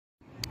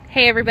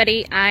Hey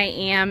everybody, I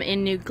am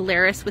in New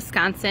Glarus,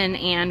 Wisconsin,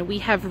 and we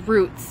have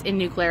roots in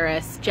New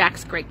Glarus.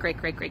 Jack's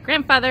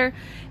great-great-great-great-grandfather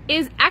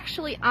is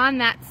actually on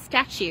that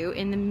statue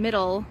in the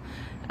middle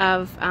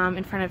of,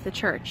 in front of the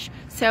church.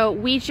 So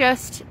we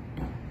just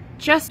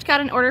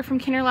got an order from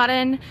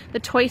Kinderladen, the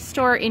toy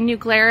store in New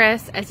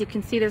Glarus. As you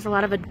can see, there's a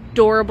lot of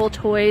adorable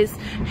toys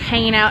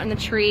hanging out in the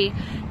tree,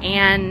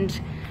 and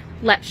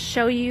let's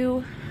show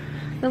you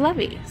the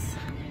Loveys.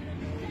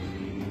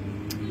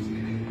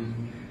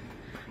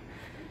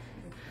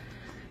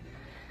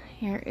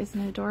 Here is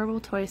an adorable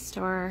toy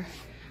store.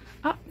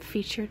 Oh,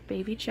 featured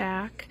baby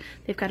Jack.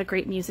 They've got a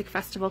great music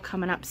festival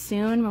coming up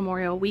soon,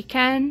 Memorial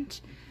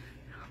Weekend.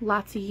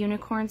 Lots of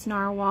unicorns,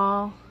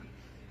 narwhal.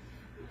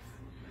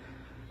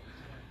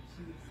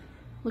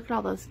 Look at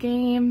all those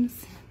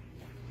games.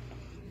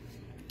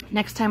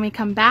 Next time we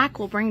come back,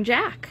 we'll bring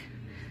Jack.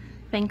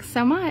 Thanks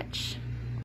so much.